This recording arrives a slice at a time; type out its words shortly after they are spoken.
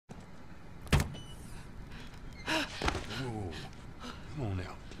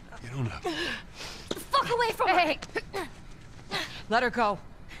Get on up. Fuck away from her! Let her go.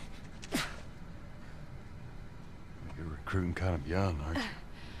 You're recruiting kind of young, aren't you?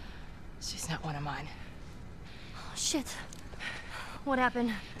 She's not one of mine. Oh, shit. What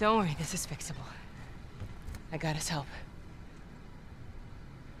happened? Don't worry, this is fixable. I got his help.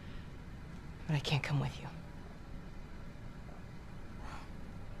 But I can't come with you.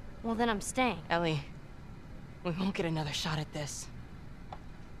 Well, then I'm staying. Ellie, we won't get another shot at this.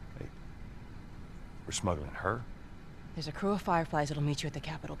 Hey, we're smuggling her? There's a crew of Fireflies that'll meet you at the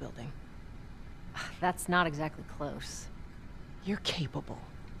Capitol building. That's not exactly close. You're capable.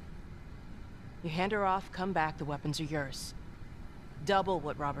 You hand her off, come back, the weapons are yours. Double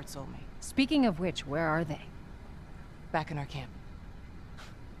what Robert sold me. Speaking of which, where are they? Back in our camp.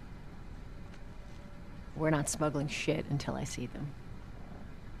 We're not smuggling shit until I see them.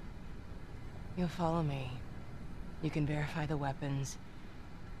 You'll follow me. You can verify the weapons.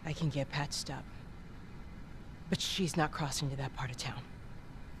 I can get patched up. But she's not crossing to that part of town.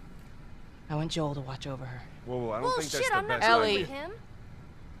 I want Joel to watch over her. Whoa, I don't think that's shit, the I'm not best Ellie. idea. with him.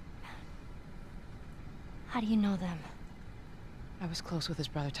 How do you know them? I was close with his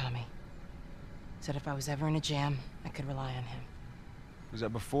brother Tommy. Said if I was ever in a jam, I could rely on him. Was that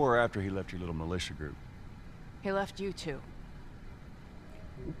before or after he left your little militia group? He left you too.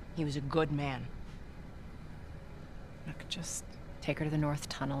 He was a good man. I could just take her to the North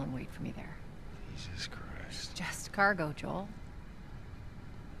Tunnel and wait for me there. Jesus Christ. Just cargo, Joel.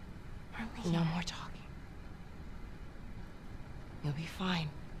 No more talking. You'll be fine.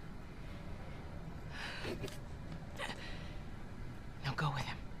 Now go with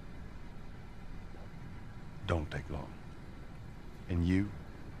him. Don't take long. And you,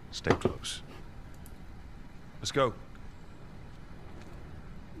 stay close. Let's go.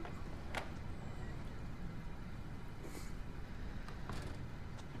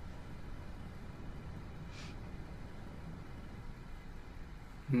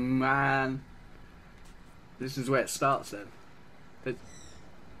 Man. This is where it starts then. But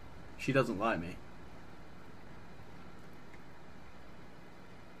she doesn't like me.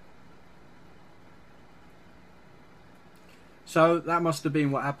 So that must have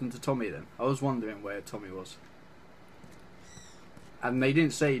been what happened to Tommy then. I was wondering where Tommy was. And they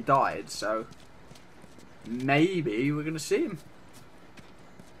didn't say he died, so maybe we're gonna see him.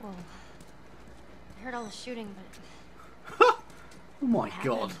 Whoa. I heard all the shooting, but... Oh my What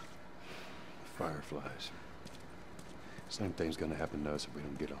god. happened? Fireflies. Same thing's gonna happen to us if we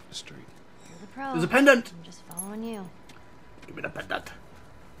don't get off the street. You're the pro. There's a pendant! I'm just following you. Give me the pendant.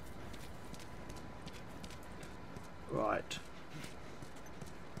 Right.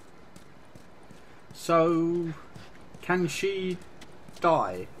 So, can she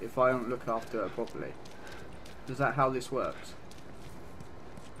die if I don't look after her properly? Is that how this works?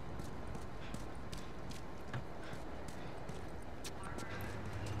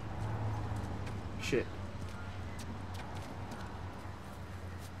 Shit.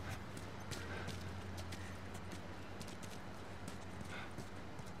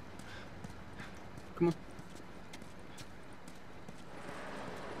 Come on.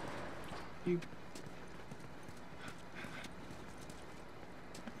 You.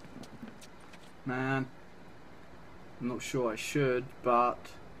 Man. I'm not sure I should, but...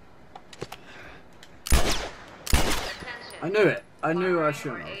 I knew it. I knew I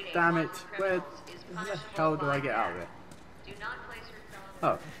shouldn't have. Damn it. Where the hell do I get out of it?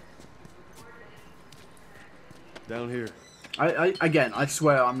 Oh. Down here. Again, I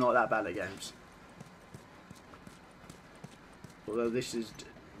swear I'm not that bad at games. Although this is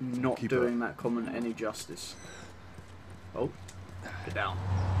not Keep doing that comment any justice. Oh. Get down.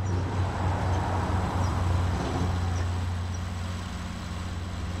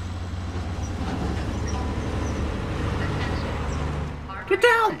 Get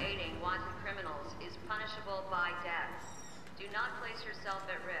down! Aiding wanted criminals is punishable by death. Do not place yourself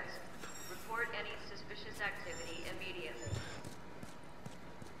at risk. Report any suspicious activity immediately.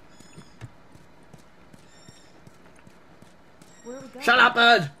 Where are we going? Shut up,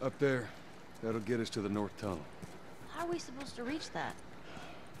 bird! Up there. That'll get us to the North Tunnel. How are we supposed to reach that?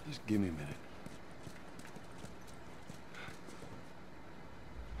 Just give me a minute.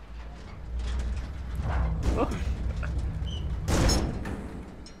 Oh.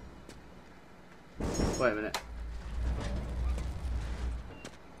 Wait a minute.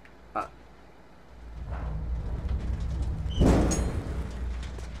 Ah.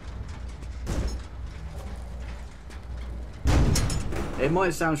 It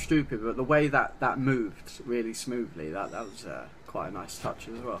might sound stupid, but the way that moved really smoothly, that was quite a nice touch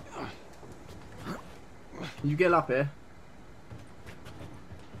as well. Can you get up here?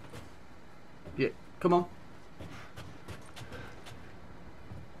 Yeah, come on.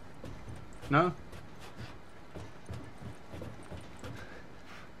 No?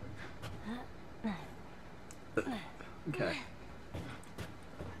 Okay.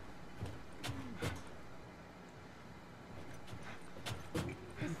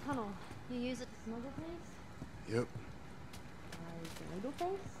 This tunnel, you use it to smuggle things? Yep, Illegal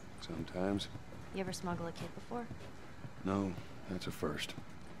things? sometimes. You ever smuggle a kid before? No, that's a first.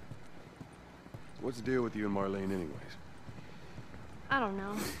 What's the deal with you and Marlene anyways? I don't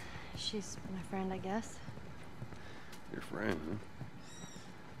know. She's my friend, I guess. Your friend,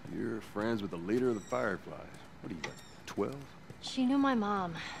 huh? You're friends with the leader of the Fireflies. What are you, like, 12? She knew my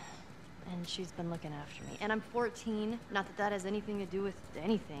mom, and she's been looking after me. And I'm 14. Not that that has anything to do with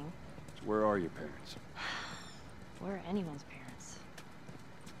anything. So where are your parents? Where are anyone's parents?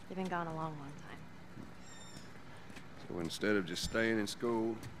 They've been gone a long, long time. So instead of just staying in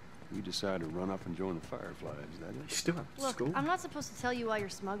school, you decide to run off and join the Fireflies, is that You it? still have Look, school? I'm not supposed to tell you why you're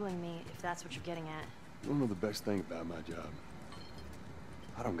smuggling me, if that's what you're getting at. You don't know the best thing about my job.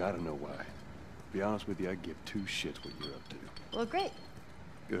 I don't gotta know why. To be honest with you, I give two shits what you're up to. Well, great.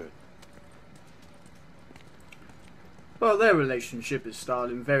 Good. Well, their relationship is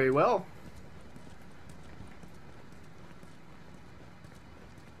starting very well.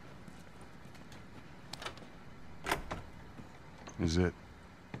 Is it?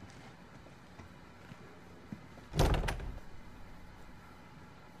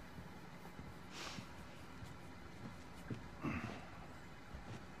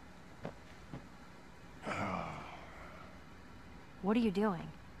 What are you doing?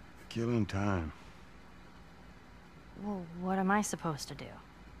 Killing time. Well, what am I supposed to do?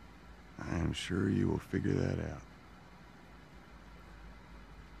 I am sure you will figure that out.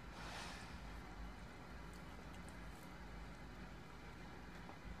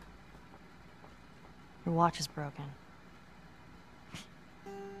 Your watch is broken.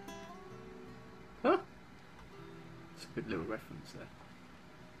 Huh? It's a good little reference there.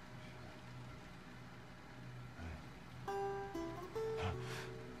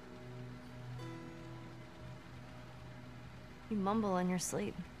 You mumble in your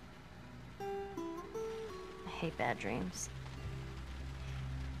sleep. I hate bad dreams.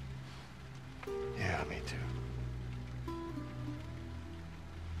 Yeah, me too.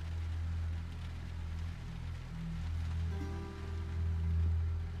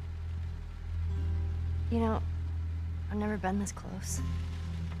 You know, I've never been this close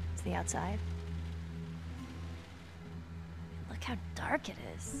to the outside. Look how dark it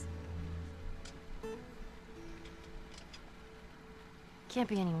is. Can't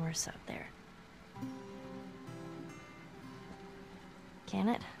be any worse out there. Can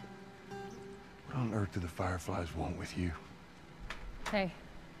it? What on earth do the Fireflies want with you? Hey.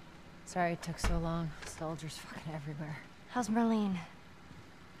 Sorry it took so long. Soldiers fucking everywhere. How's Marlene?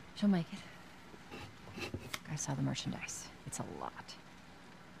 She'll make it. I saw the merchandise. It's a lot.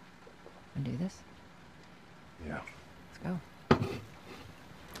 Wanna do this? Yeah. Let's go.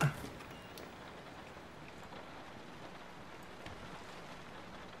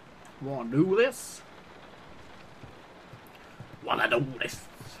 Wanna do this? Wanna do this? Think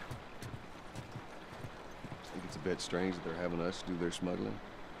it's a bit strange that they're having us do their smuggling?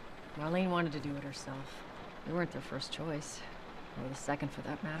 Marlene wanted to do it herself. We weren't their first choice. Or the second, for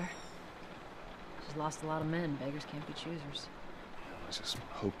that matter. She's lost a lot of men. Beggars can't be choosers. I just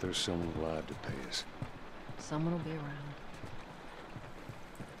hope there's someone alive to pay us. Someone will be around.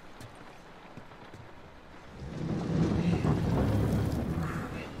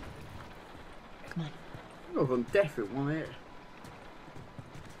 Come on. You're from death in one ear.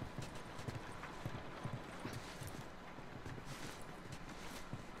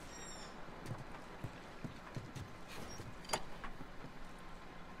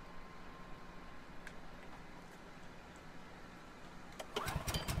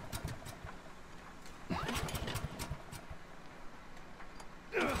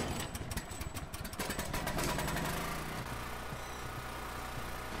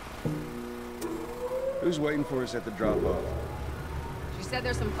 Who's waiting for us at the drop-off? She said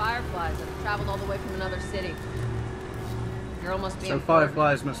there's some fireflies that have traveled all the way from another city. Girl must be So important.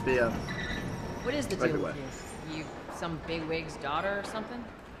 Fireflies must be What is the deal everywhere. with you? You some bigwig's daughter or something?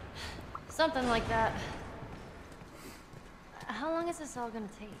 Something like that. How long is this all gonna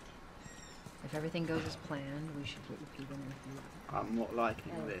take? If everything goes as planned, we should get repeating with you. I'm not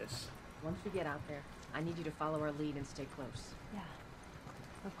liking this. Once we get out there, I need you to follow our lead and stay close. Yeah,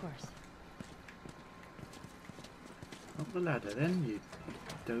 of course. Up the ladder then, you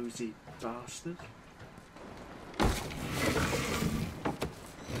dozy bastard.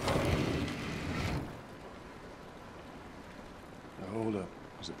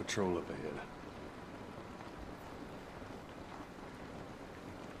 There's a patrol up ahead.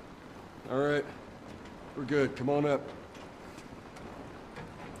 All right. We're good. Come on up.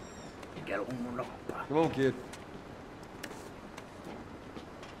 Come on, kid.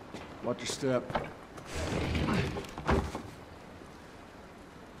 Watch your step.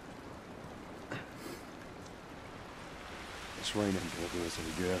 This rain ain't gonna do us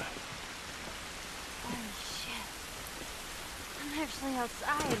any good. Holy shit. I'm actually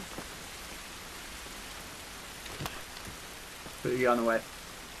outside. Put your gun away.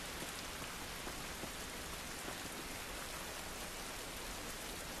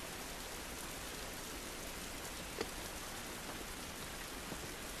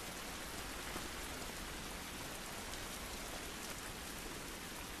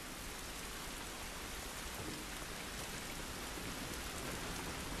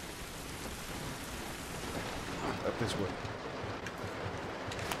 Up this way.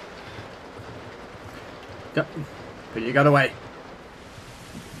 Yep. Put your gun away.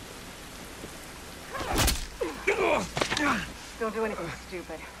 Don't do anything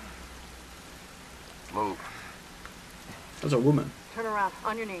stupid. Move. That's a woman. Turn around,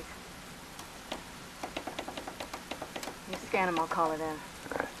 on your knees. You scan him, I'll call it in.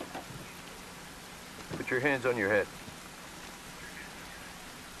 Put your hands on your head.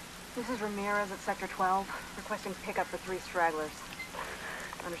 This is Ramirez at Sector 12, requesting pickup for 3 stragglers.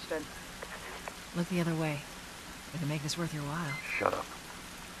 Understood. Look the other way. We can make this worth your while. Shut up.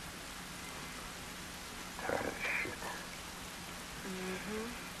 Tired of shit.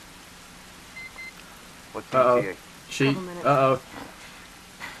 What's ETA? She. Couple minutes.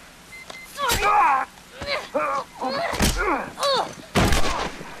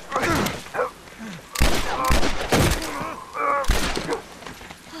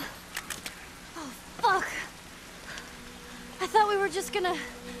 Fuck! I thought we were just gonna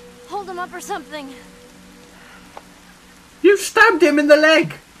hold him up or something. You stabbed him in the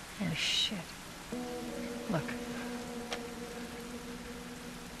leg. Oh, shit. Look.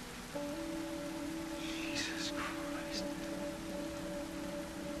 Jesus Christ.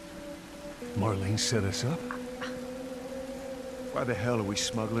 Marlene set us up? Why the hell are we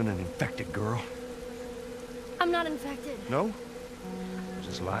smuggling an infected girl? I'm not infected. No?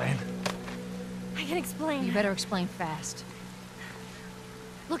 Just lying? I can explain. You better explain fast.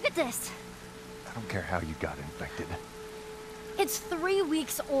 Look at this. I don't care how you got infected. It's 3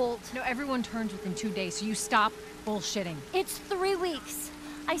 weeks old. No, everyone turns within 2 days, so you stop bullshitting. It's 3 weeks.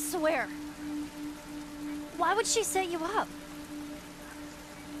 I swear. Why would she set you up?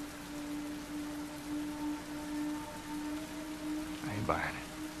 I ain't buying it.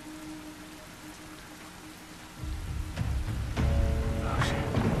 Oh,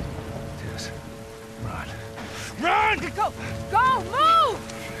 shit. Tess. Run. Run! Go! Go! Move!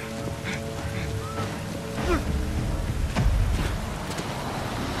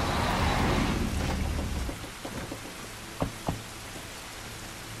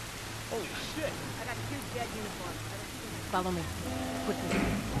 Holy shit! I got 2 dead uniforms. Follow me. Quickly.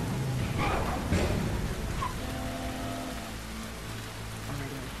 All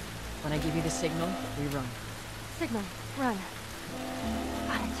right, Ellie. When I give you the signal, we run. Signal. Run.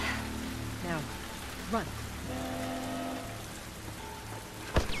 Got it. Now, run.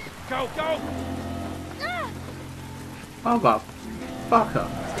 Go, go! Oh, the fucker.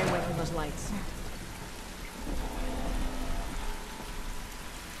 Stay away from those lights.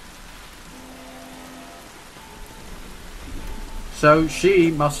 So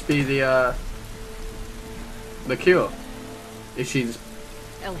she must be the cure. If she's.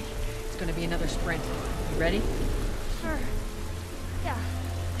 Ellie, it's gonna be another sprint. You ready? Sure. Yeah.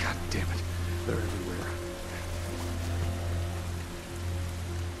 God damn it. They're everywhere.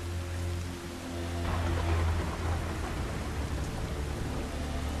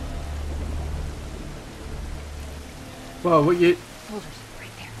 Well, what you. Soldiers,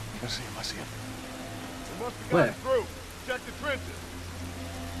 right there. I see him, I see him. They must have Where? gotten through. Check the trenches.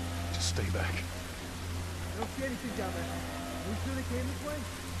 Just stay back. I don't see anything down there. Are we sure they came this way?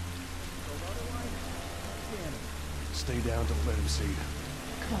 Because otherwise, scan them. Stay down, don't let him see you.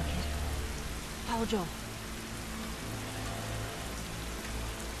 Come on, kid. Follow Joel.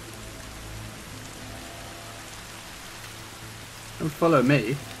 Don't follow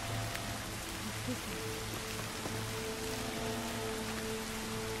me.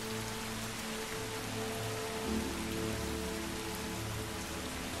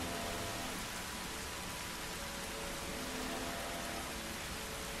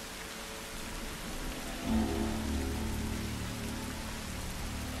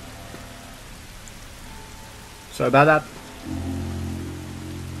 So about that.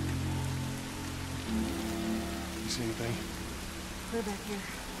 See anything? Clear back here.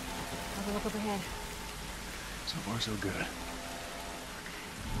 Have a look up ahead. So far, so good.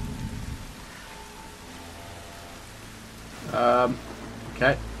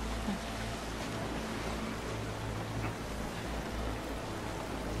 Okay.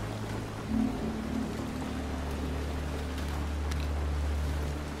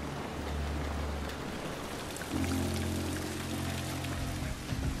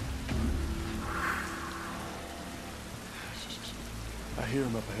 I hear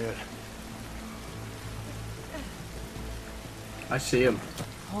him up ahead. I see him.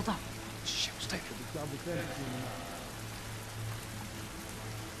 Hold up. Shit, stay.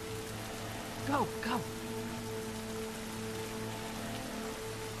 Go, go.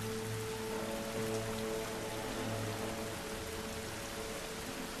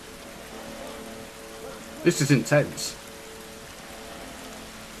 This is intense.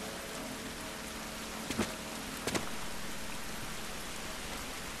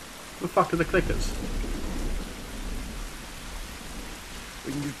 The fuck are the clickers?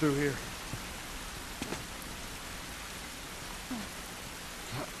 We can get through here.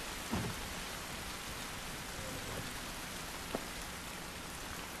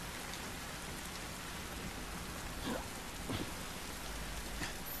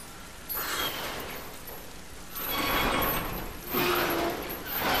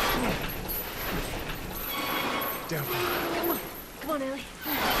 Down. Come on, Ellie.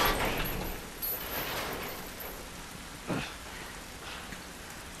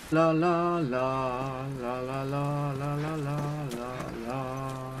 La la la la la la la la la la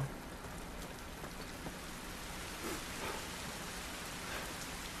la.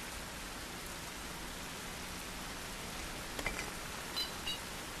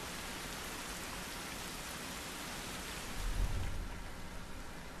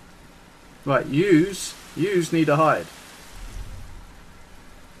 Right, yous need to hide.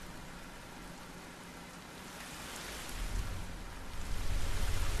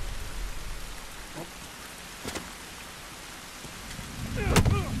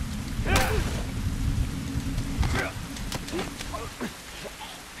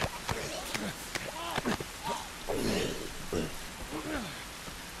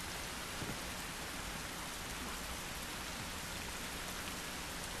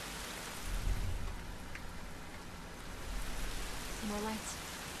 More lights.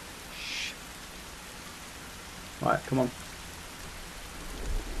 Right, come on.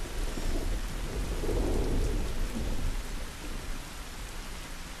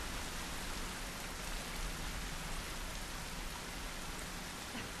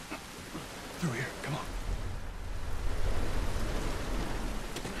 Through here, come on.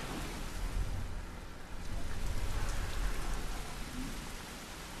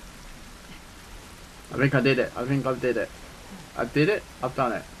 I think I did it. I think I did it. I did it. I've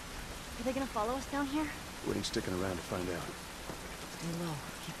done it. Are they gonna follow us down here? We ain't sticking around to find out. Stay low.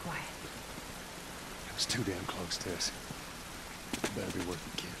 Keep quiet. It was too damn close, Tess. Better be worth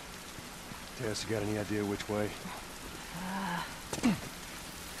the kid. Tess, you got any idea which way?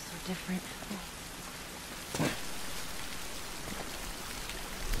 So different.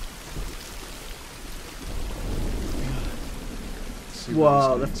 See where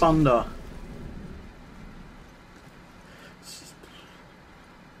Wow, this the leads. thunder.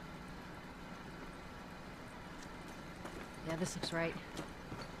 Yeah, this looks right.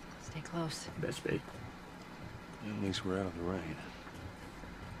 Stay close. Best be. At least we're out of the rain.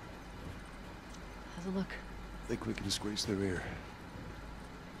 How's it look? Think we can squeeze through here.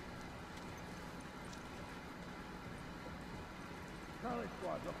 Charlie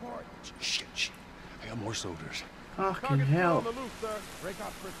squad, report. Shit. I got more soldiers. Fucking Target's still hell. on the loose, sir. Break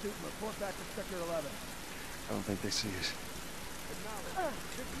off pursuit and report back to Sector 11. I don't think they see us. Acknowledge.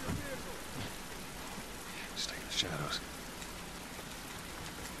 Get to your vehicle. Stay in the shadows.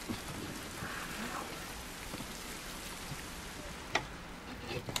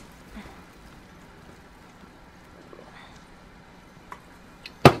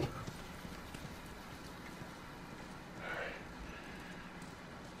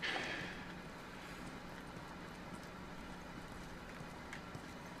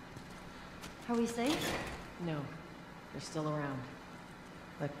 Are we safe? No, they're still around.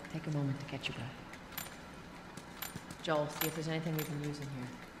 But take a moment to catch your breath. Joel, see if there's anything we can use in here.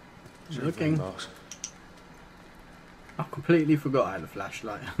 Sure Looking. thing, boss. I completely forgot I had a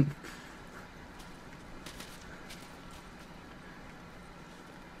flashlight.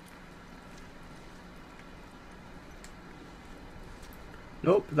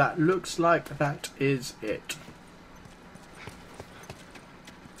 Nope, that looks like that is it.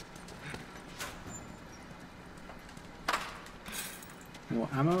 More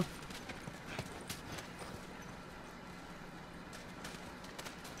ammo.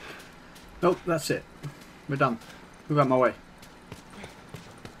 Nope, that's it. We're done. Move out my way.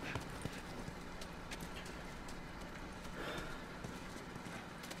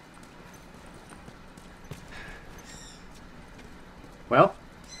 Well,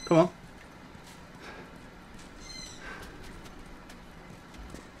 come on.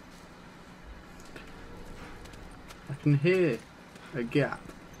 I can hear a gap.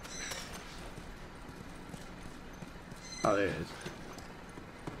 Oh, there it is.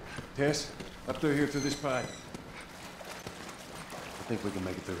 Tess, up through here through this pipe. I think we can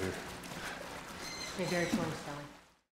make it through here. Stay very close, Sally.